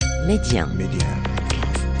Média.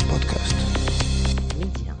 Podcast.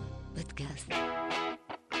 Média. Podcast.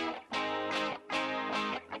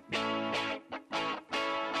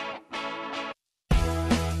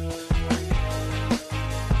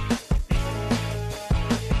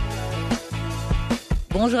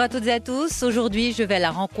 Bonjour à toutes et à tous. Aujourd'hui, je vais à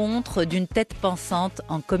la rencontre d'une tête pensante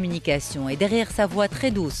en communication. Et derrière sa voix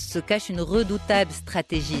très douce se cache une redoutable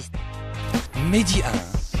stratégiste. Média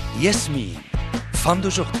 1, Yasmine, femme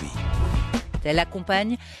d'aujourd'hui. Elle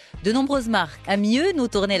accompagne de nombreuses marques à mieux nous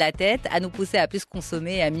tourner la tête, à nous pousser à plus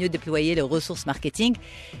consommer et à mieux déployer leurs ressources marketing.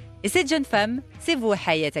 Et cette jeune femme, c'est vous,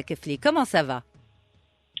 Hayat Akefli. Comment ça va ?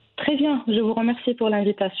 Très bien, je vous remercie pour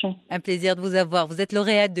l'invitation. Un plaisir de vous avoir. Vous êtes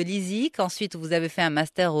lauréate de l'ISIC, ensuite vous avez fait un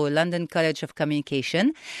master au London College of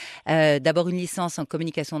Communication. D'abord une licence en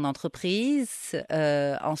communication d'entreprise,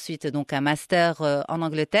 ensuite donc un master en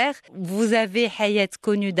Angleterre. Vous avez, Hayat,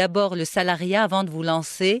 connu d'abord le salariat avant de vous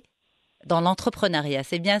lancer dans l'entrepreneuriat,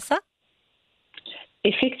 c'est bien ça ?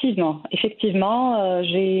 Effectivement,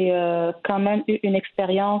 j'ai quand même eu une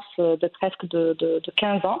expérience de presque de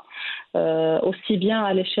 15 ans, aussi bien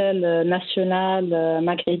à l'échelle nationale,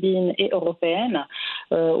 maghrébine et européenne,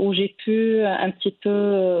 où j'ai pu un petit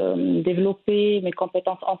peu développer mes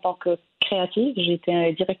compétences en tant que créative.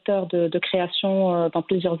 J'étais directeur de création dans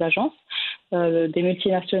plusieurs agences, des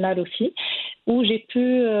multinationales aussi, où j'ai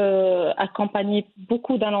pu accompagner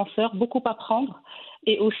beaucoup d'annonceurs, beaucoup apprendre,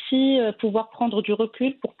 et aussi pouvoir prendre du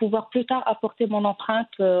recul pour pouvoir plus tard apporter mon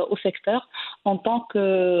empreinte au secteur en tant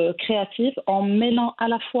que créative, en mêlant à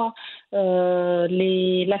la fois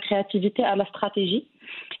la créativité à la stratégie,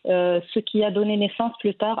 ce qui a donné naissance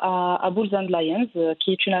plus tard à Bulls and Lions,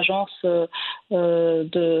 qui est une agence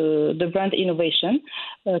de brand innovation,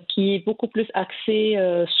 qui est beaucoup plus axée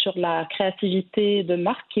sur la créativité de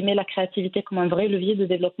marque, qui met la créativité comme un vrai levier de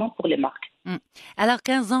développement pour les marques. Alors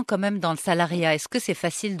 15 ans quand même dans le salariat, est-ce que c'est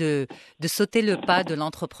facile de sauter le pas de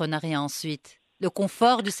l'entrepreneuriat ensuite ? Le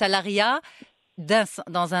confort du salariat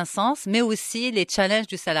dans un sens, mais aussi les challenges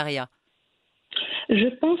du salariat. Je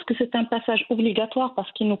pense que c'est un passage obligatoire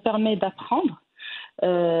parce qu'il nous permet d'apprendre.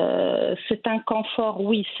 C'est un confort,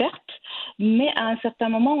 oui, certes, mais à un certain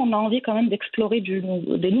moment, on a envie quand même d'explorer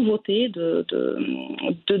des nouveautés, de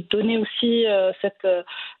donner aussi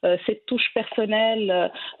cette touche personnelle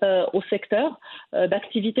au secteur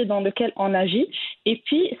d'activité dans lequel on agit. Et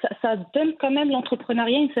puis, ça donne quand même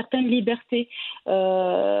l'entrepreneuriat une certaine liberté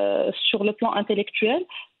sur le plan intellectuel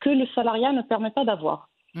que le salariat ne permet pas d'avoir.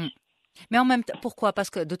 Mais en même temps, pourquoi ? Parce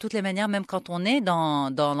que de toutes les manières, même quand on est dans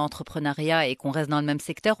l'entrepreneuriat et qu'on reste dans le même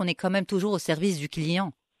secteur, on est quand même toujours au service du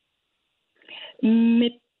client.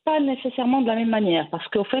 Mais pas nécessairement de la même manière, parce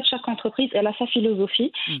qu'au fait, chaque entreprise, elle a sa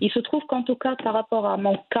philosophie. Il se trouve qu'en tout cas, par rapport à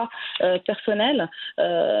mon cas personnel,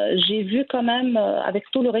 j'ai vu quand même, avec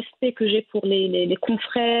tout le respect que j'ai pour les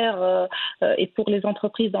confrères et pour les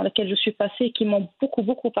entreprises dans lesquelles je suis passée, qui m'ont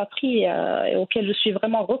beaucoup appris et auxquelles je suis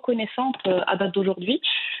vraiment reconnaissante à date d'aujourd'hui,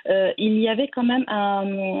 il y avait quand même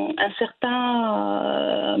un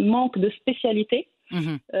certain manque de spécialité.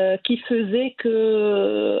 Qui faisait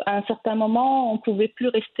qu'à un certain moment, on ne pouvait plus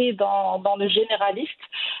rester dans le généraliste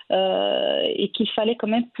et qu'il fallait quand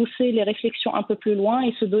même pousser les réflexions un peu plus loin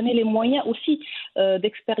et se donner les moyens aussi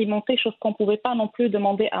d'expérimenter, chose qu'on ne pouvait pas non plus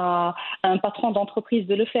demander à un patron d'entreprise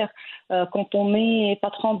de le faire. Quand on est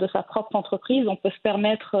patron de sa propre entreprise, on peut se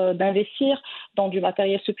permettre d'investir dans du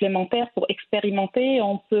matériel supplémentaire pour expérimenter.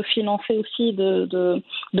 On peut financer aussi de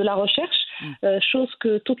la recherche, chose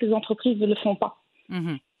que toutes les entreprises ne le font pas.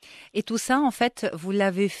 Et tout ça, en fait, vous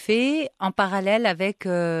l'avez fait en parallèle avec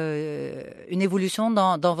une évolution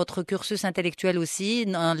dans votre cursus intellectuel aussi,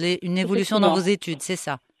 une évolution dans vos études, c'est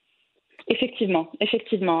ça ? Effectivement.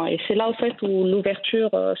 Et c'est là, au fait, où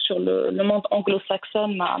l'ouverture sur le monde anglo-saxon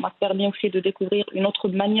m'a permis aussi de découvrir une autre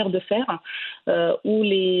manière de faire, où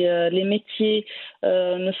les métiers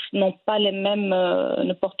ne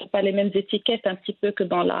portent pas les mêmes étiquettes un petit peu que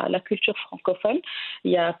dans la culture francophone.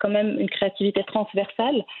 Il y a quand même une créativité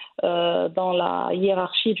transversale dans la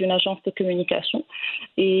hiérarchie d'une agence de communication.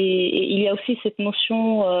 Et il y a aussi cette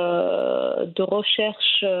notion de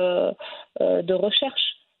recherche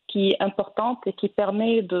qui est importante et qui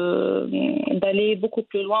permet d'aller beaucoup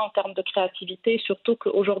plus loin en termes de créativité, surtout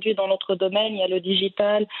qu'aujourd'hui dans notre domaine, il y a le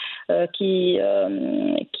digital qui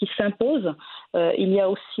s'impose. Il y a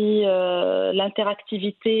aussi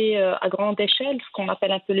l'interactivité à grande échelle, ce qu'on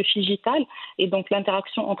appelle un peu le figital, et donc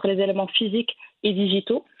l'interaction entre les éléments physiques et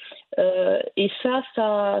digitaux. Et ça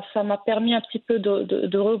m'a permis un petit peu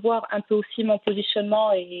de revoir un peu aussi mon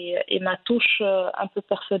positionnement et ma touche un peu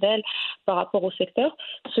personnelle par rapport au secteur,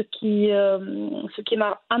 ce qui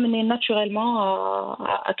m'a amené naturellement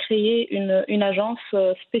à créer une agence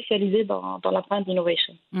spécialisée dans la brand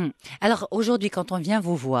innovation. Alors aujourd'hui, quand on vient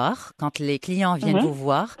vous voir, quand les clients viennent vous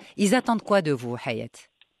voir, ils attendent quoi de vous, Hayat?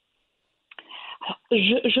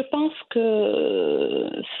 Je pense que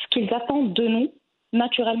ce qu'ils attendent de nous,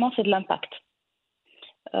 naturellement, c'est de l'impact.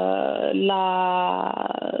 La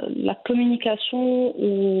communication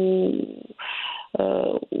ou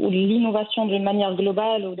l'innovation d'une manière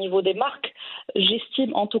globale au niveau des marques,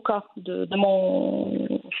 j'estime en tout cas de mon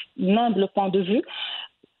humble point de vue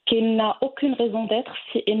qu'elle n'a aucune raison d'être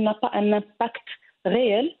si elle n'a pas un impact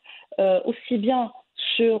réel, aussi bien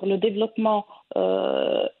sur le développement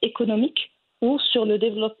économique ou sur le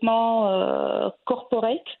développement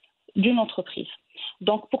corporate d'une entreprise.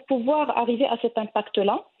 Donc, pour pouvoir arriver à cet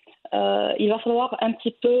impact-là, il va falloir un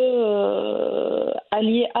petit peu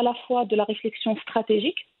allier à la fois de la réflexion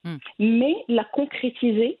stratégique, mais la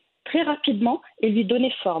concrétiser très rapidement et lui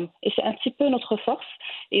donner forme. Et c'est un petit peu notre force.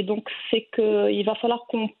 Et donc, c'est qu'il va falloir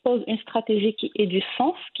qu'on pose une stratégie qui ait du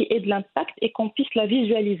sens, qui ait de l'impact et qu'on puisse la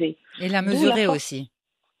visualiser. Et la mesurer aussi.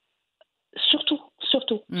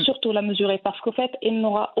 Surtout la mesurer, parce qu'au fait, elle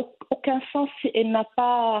n'aura aucun sens si elle n'a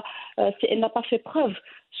pas fait preuve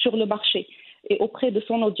sur le marché et auprès de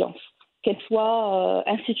son audience, qu'elle soit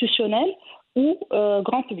institutionnelle ou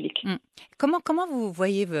grand public. Comment vous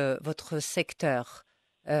voyez votre secteur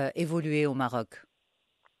évoluer au Maroc?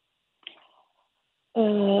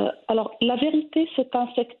 Alors, la vérité, c'est un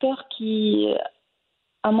secteur qui,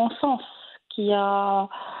 à mon sens, qui a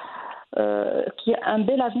un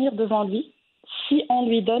bel avenir devant lui, si on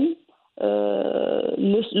lui donne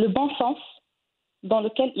le bon sens dans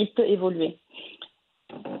lequel il peut évoluer.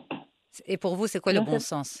 Et pour vous, c'est quoi le bon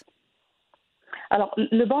sens? Alors,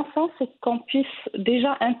 le bon sens, c'est qu'on puisse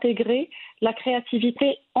déjà intégrer la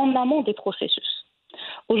créativité en amont des processus.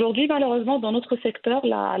 Aujourd'hui, malheureusement, dans notre secteur,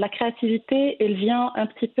 la créativité, elle vient un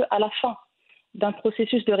petit peu à la fin d'un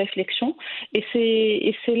processus de réflexion. Et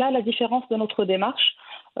c'est là la différence de notre démarche.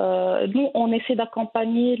 Nous, on essaie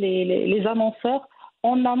d'accompagner les annonceurs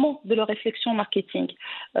en amont de leur réflexion marketing,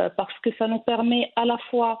 parce que ça nous permet à la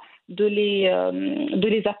fois de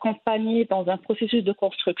les accompagner dans un processus de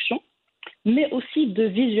construction, mais aussi de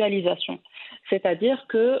visualisation. C'est-à-dire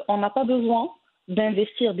qu'on n'a pas besoin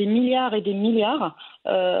d'investir des milliards et des milliards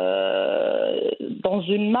dans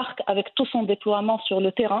une marque avec tout son déploiement sur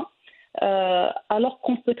le terrain, alors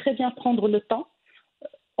qu'on peut très bien prendre le temps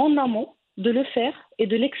en amont de le faire et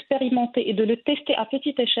de l'expérimenter et de le tester à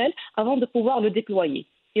petite échelle avant de pouvoir le déployer.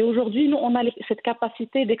 Et aujourd'hui, nous, on a cette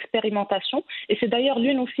capacité d'expérimentation. Et c'est d'ailleurs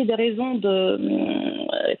l'une aussi des raisons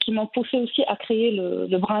qui m'ont poussé aussi à créer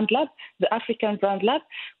le Brand Lab, le African Brand Lab,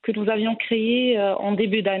 que nous avions créé en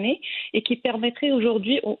début d'année et qui permettrait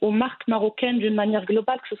aujourd'hui aux marques marocaines d'une manière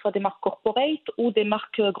globale, que ce soit des marques corporate ou des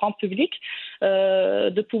marques grand public,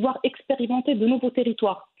 de pouvoir expérimenter de nouveaux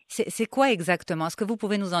territoires. C'est quoi exactement? Est-ce que vous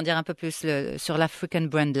pouvez nous en dire un peu plus sur l'African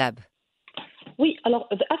Brand Lab? Oui, alors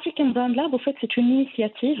The African Brand Lab, au fait, c'est une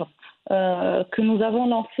initiative que nous avons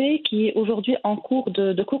lancée, qui est aujourd'hui en cours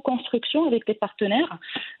de co-construction avec des partenaires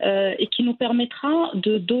et qui nous permettra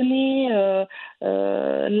de donner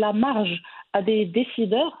la marge à des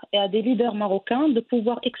décideurs et à des leaders marocains de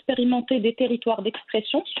pouvoir expérimenter des territoires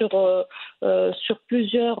d'expression sur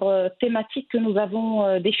plusieurs thématiques que nous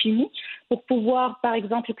avons définies pour pouvoir, par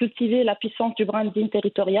exemple, cultiver la puissance du branding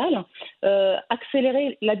territorial,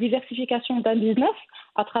 accélérer la diversification d'un business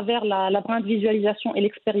à travers la brand visualisation et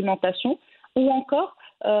l'expérimentation, ou encore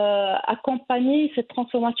accompagner cette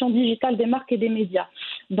transformation digitale des marques et des médias.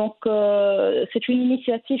 Donc, c'est une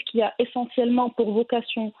initiative qui a essentiellement pour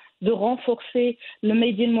vocation de renforcer le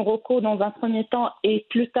Made in Morocco dans un premier temps et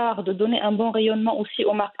plus tard de donner un bon rayonnement aussi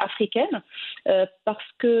aux marques africaines,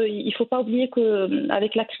 parce qu'il ne faut pas oublier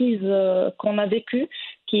qu'avec la crise qu'on a vécue,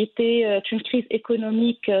 qui était une crise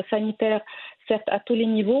économique, sanitaire, certes à tous les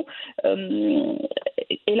niveaux,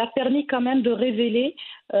 elle a permis quand même de révéler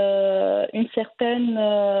une certaine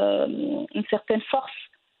force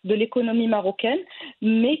de l'économie marocaine,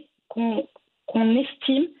 mais qu'on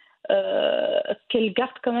estime qu'elle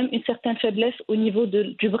garde quand même une certaine faiblesse au niveau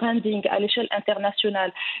du branding à l'échelle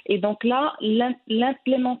internationale. Et donc là,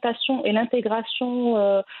 l'implémentation et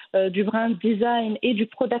l'intégration du brand design et du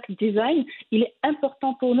product design, il est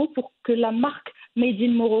important pour nous pour que la marque Made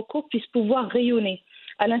in Morocco puisse pouvoir rayonner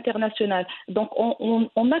à l'international. Donc,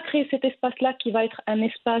 on a créé cet espace-là qui va être un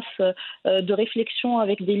espace de réflexion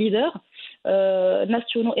avec des leaders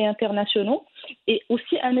nationaux et internationaux. et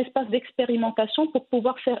aussi un espace d'expérimentation pour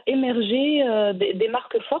pouvoir faire émerger des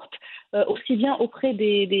marques fortes, aussi bien auprès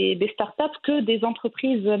des startups que des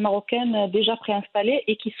entreprises marocaines déjà préinstallées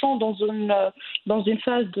et qui sont dans une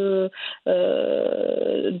phase de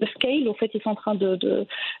scale. En fait, ils sont en train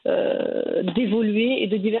d'évoluer et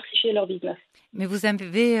de diversifier leur business. Mais vous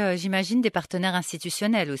avez, j'imagine, des partenaires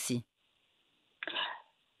institutionnels aussi.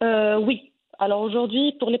 Oui. Alors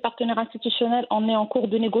aujourd'hui, pour les partenaires institutionnels, on est en cours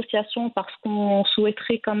de négociation parce qu'on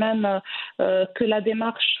souhaiterait quand même que la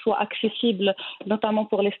démarche soit accessible, notamment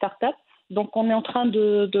pour les startups. Donc on est en train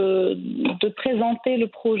de présenter le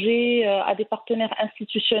projet à des partenaires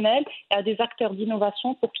institutionnels et à des acteurs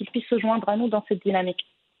d'innovation pour qu'ils puissent se joindre à nous dans cette dynamique.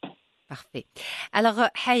 Parfait. Alors,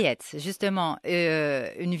 Hayat, justement,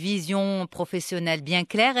 une vision professionnelle bien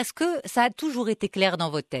claire. Est-ce que ça a toujours été clair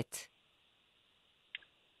dans votre tête?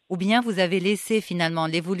 Ou bien vous avez laissé finalement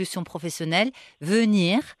l'évolution professionnelle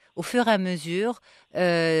venir au fur et à mesure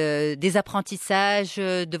des apprentissages,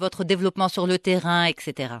 de votre développement sur le terrain,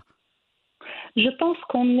 etc. Je pense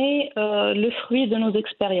qu'on est le fruit de nos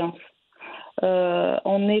expériences.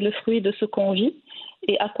 On est le fruit de ce qu'on vit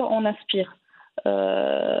et à quoi on aspire.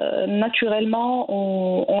 Naturellement,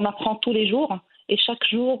 on apprend tous les jours. Et chaque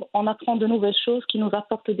jour, on apprend de nouvelles choses qui nous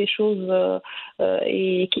apportent des choses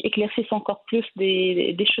et qui éclaircissent encore plus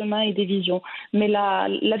des chemins et des visions. Mais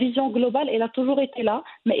la vision globale, elle a toujours été là,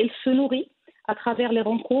 mais elle se nourrit à travers les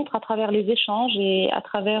rencontres, à travers les échanges et à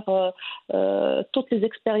travers toutes les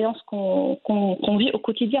expériences qu'on vit au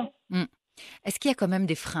quotidien. Mm. Est-ce qu'il y a quand même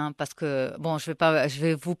des freins? Parce que, bon, je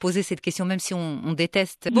vais vous poser cette question, même si on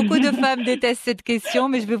déteste. Beaucoup de femmes détestent cette question,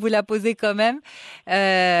 mais je vais vous la poser quand même. Oui.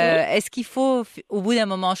 Est-ce qu'il faut, au bout d'un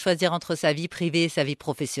moment, choisir entre sa vie privée et sa vie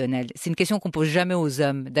professionnelle? C'est une question qu'on pose jamais aux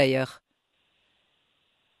hommes, d'ailleurs.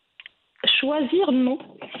 Choisir, non.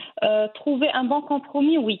 Trouver un bon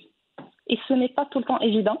compromis, oui. Et ce n'est pas tout le temps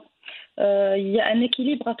évident. Il y a un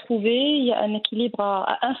équilibre à trouver, il y a un équilibre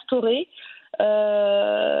à instaurer.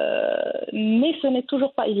 Mais ce n'est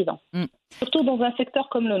toujours pas évident, surtout dans un secteur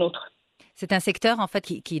comme le nôtre. C'est un secteur en fait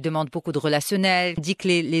qui demande beaucoup de relationnel. On dit que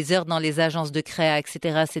les heures dans les agences de créa,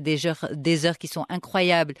 etc., c'est des heures qui sont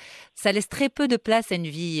incroyables. Ça laisse très peu de place à une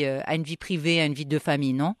vie privée, à une vie de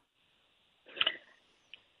famille, non?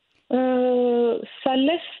 Ça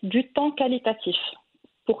laisse du temps qualitatif.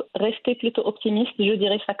 Pour rester plutôt optimiste, je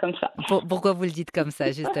dirais ça comme ça. Pourquoi vous le dites comme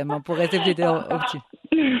ça, justement? Pour rester plutôt optimiste?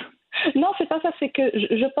 Non, c'est pas ça. C'est que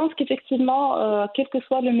je pense qu'effectivement, quel que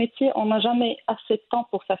soit le métier, on n'a jamais assez de temps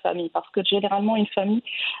pour sa famille. Parce que généralement, une famille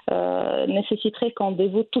nécessiterait qu'on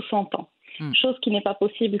dévoue tout son temps. Chose qui n'est pas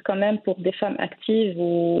possible quand même pour des femmes actives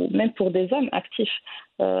ou même pour des hommes actifs.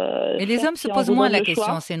 Et les hommes se posent moins la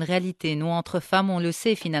question, c'est une réalité. Nous, entre femmes, on le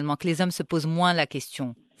sait finalement, que les hommes se posent moins la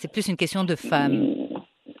question. C'est plus une question de femmes.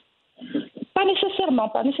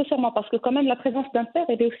 Pas nécessairement, parce que quand même la présence d'un père,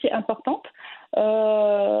 elle est aussi importante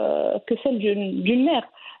que celle d'une mère.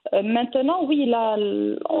 Maintenant, oui, là,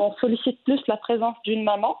 on sollicite plus la présence d'une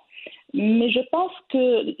maman, mais je pense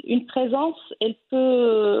qu'une présence, elle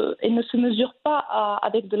ne se mesure pas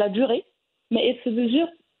avec de la durée, mais elle se mesure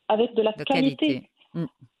avec de la qualité.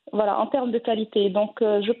 Voilà, en termes de qualité. Donc,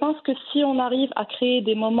 je pense que si on arrive à créer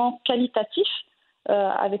des moments qualitatifs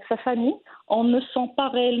avec sa famille, on ne sent pas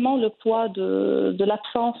réellement le poids de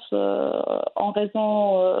l'absence en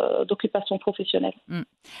raison d'occupation professionnelle.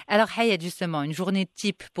 Alors, Hayat, justement, une journée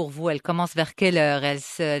type pour vous, elle commence vers quelle heure? Elle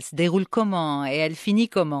se déroule comment? Et elle finit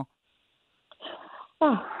comment?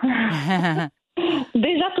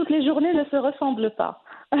 Déjà, toutes les journées ne se ressemblent pas.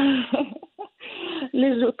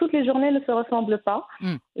 Toutes les journées ne se ressemblent pas.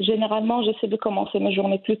 Généralement, j'essaie de commencer mes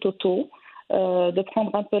journées plutôt tôt. De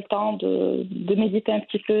prendre un peu le temps de méditer un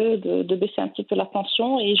petit peu, de baisser un petit peu la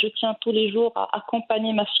tension. Et je tiens tous les jours à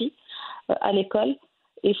accompagner ma fille à l'école.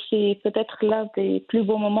 Et c'est peut-être l'un des plus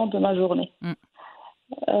beaux moments de ma journée.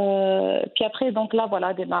 Puis après, donc là,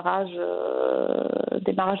 voilà, démarrage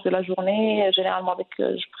de la journée. Généralement,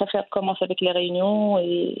 je préfère commencer avec les réunions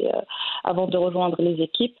et avant de rejoindre les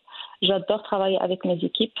équipes. J'adore travailler avec mes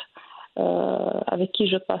équipes. Avec qui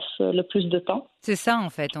je passe le plus de temps. C'est ça en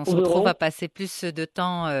fait, on se retrouve à passer plus de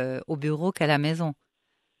temps au bureau qu'à la maison.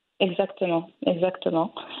 Exactement.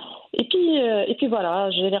 Et puis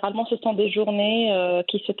voilà, généralement ce sont des journées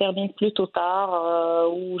qui se terminent plutôt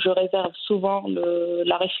tard, où je réserve souvent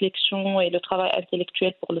la réflexion et le travail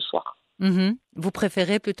intellectuel pour le soir. Vous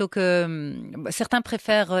préférez plutôt que... Certaines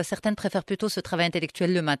préfèrent plutôt ce travail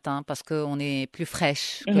intellectuel le matin parce qu'on est plus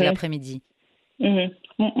fraîche que l'après-midi.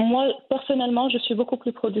 Moi, personnellement, je suis beaucoup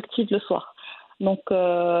plus productive le soir. Donc,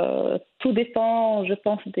 tout dépend, je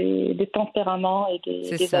pense, des tempéraments et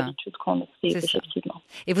des habitudes qu'on a prises, effectivement.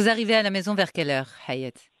 Et vous arrivez à la maison vers quelle heure,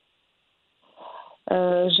 Hayat?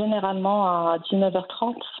 Généralement à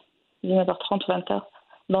 19h30, 20h.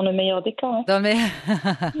 Dans le meilleur des cas. Hein.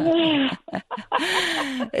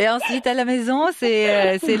 Et ensuite, à la maison,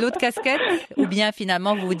 c'est l'autre casquette? Ou bien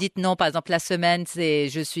finalement, vous vous dites non, par exemple, la semaine,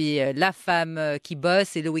 je suis la femme qui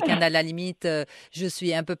bosse et le week-end, à la limite, je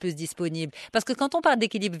suis un peu plus disponible. Parce que quand on parle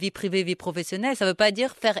d'équilibre vie privée, vie professionnelle, ça ne veut pas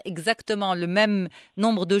dire faire exactement le même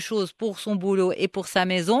nombre de choses pour son boulot et pour sa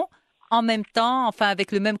maison en même temps, enfin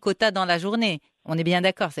avec le même quota dans la journée. On est bien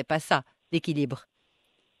d'accord, c'est pas ça, l'équilibre.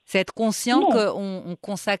 C'est être conscient qu'on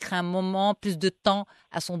consacre un moment, plus de temps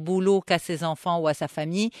à son boulot qu'à ses enfants ou à sa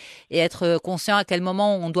famille, et être conscient à quel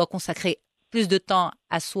moment on doit consacrer plus de temps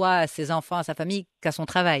à soi, à ses enfants, à sa famille qu'à son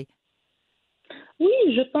travail. Oui,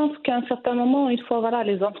 je pense qu'à un certain moment, les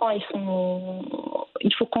enfants,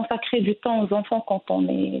 il faut consacrer du temps aux enfants quand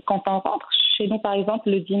on rentre. Chez nous, par exemple,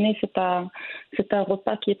 le dîner, c'est un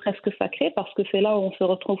repas qui est presque sacré parce que c'est là où on se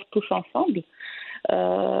retrouve tous ensemble.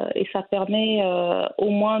 Et ça permet au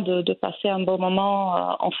moins de passer un bon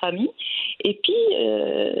moment en famille. Et puis,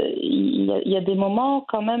 il y a des moments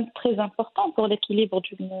quand même très importants pour l'équilibre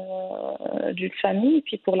d'une famille et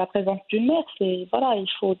puis pour la présence d'une mère. Il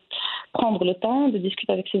faut prendre le temps de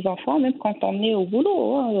discuter avec ses enfants, même quand on est au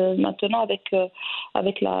boulot. Hein. Maintenant,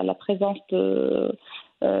 avec la présence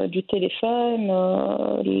du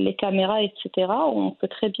téléphone, les caméras, etc., on peut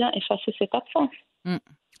très bien effacer cette absence.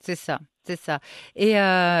 C'est ça. Et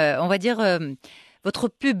on va dire, votre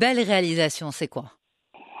plus belle réalisation, c'est quoi?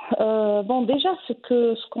 Déjà,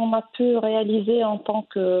 ce qu'on a pu réaliser en tant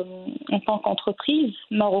qu'entreprise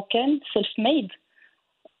marocaine, self-made,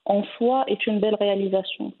 en soi, est une belle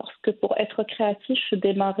réalisation. Parce que pour être créatif,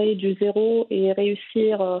 démarrer du zéro et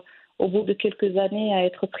réussir au bout de quelques années à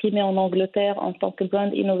être primé en Angleterre en tant que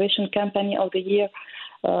Brand Innovation Company of the Year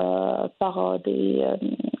par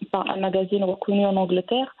un magazine reconnu en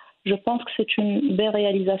Angleterre, je pense que c'est une belle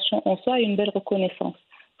réalisation en soi et une belle reconnaissance.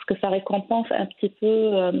 Parce que ça récompense un petit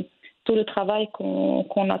peu tout le travail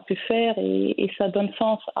qu'on a pu faire et ça donne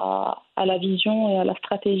sens à la vision et à la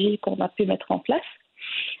stratégie qu'on a pu mettre en place.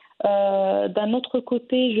 D'un autre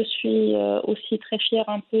côté, je suis aussi très fière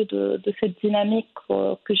un peu de cette dynamique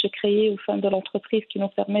que j'ai créée au sein de l'entreprise qui nous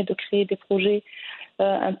permet de créer des projets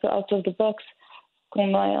un peu out of the box.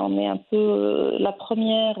 On est un peu la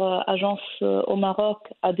première agence au Maroc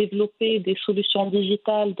à développer des solutions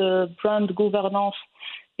digitales de brand governance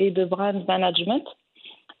et de brand management.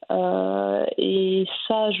 Et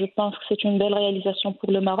ça, je pense que c'est une belle réalisation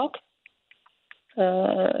pour le Maroc.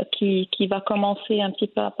 Qui va commencer un petit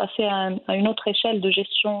peu à passer à une autre échelle de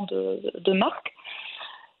gestion de marques.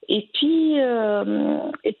 Et puis,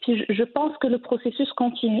 je pense que le processus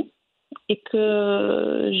continue et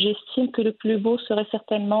que j'estime que le plus beau serait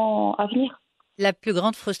certainement à venir. La plus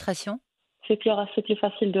grande frustration? C'est plus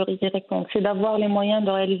facile de y répondre. C'est d'avoir les moyens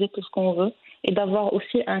de réaliser tout ce qu'on veut et d'avoir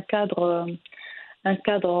aussi un cadre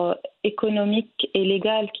économique et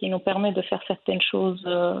légal qui nous permet de faire certaines choses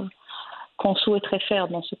qu'on souhaiterait faire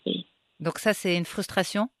dans ce pays. Donc ça, c'est une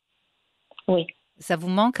frustration? Oui. Ça vous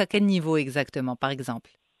manque à quel niveau exactement, par exemple?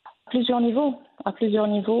 À plusieurs niveaux,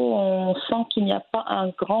 on sent qu'il n'y a pas un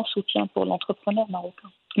grand soutien pour l'entrepreneur marocain,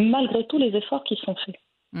 malgré tous les efforts qui sont faits.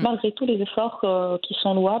 Malgré tous les efforts qui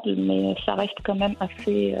sont louables, mais ça reste quand même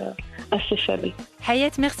assez faible.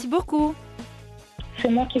 Hayat, merci beaucoup. C'est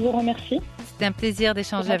moi qui vous remercie. C'était un plaisir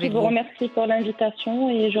d'échanger avec vous. Je vous remercie pour l'invitation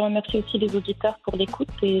et je remercie aussi les auditeurs pour l'écoute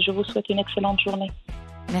et je vous souhaite une excellente journée.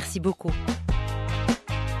 Merci beaucoup.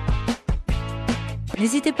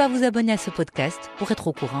 N'hésitez pas à vous abonner à ce podcast pour être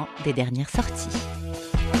au courant des dernières sorties.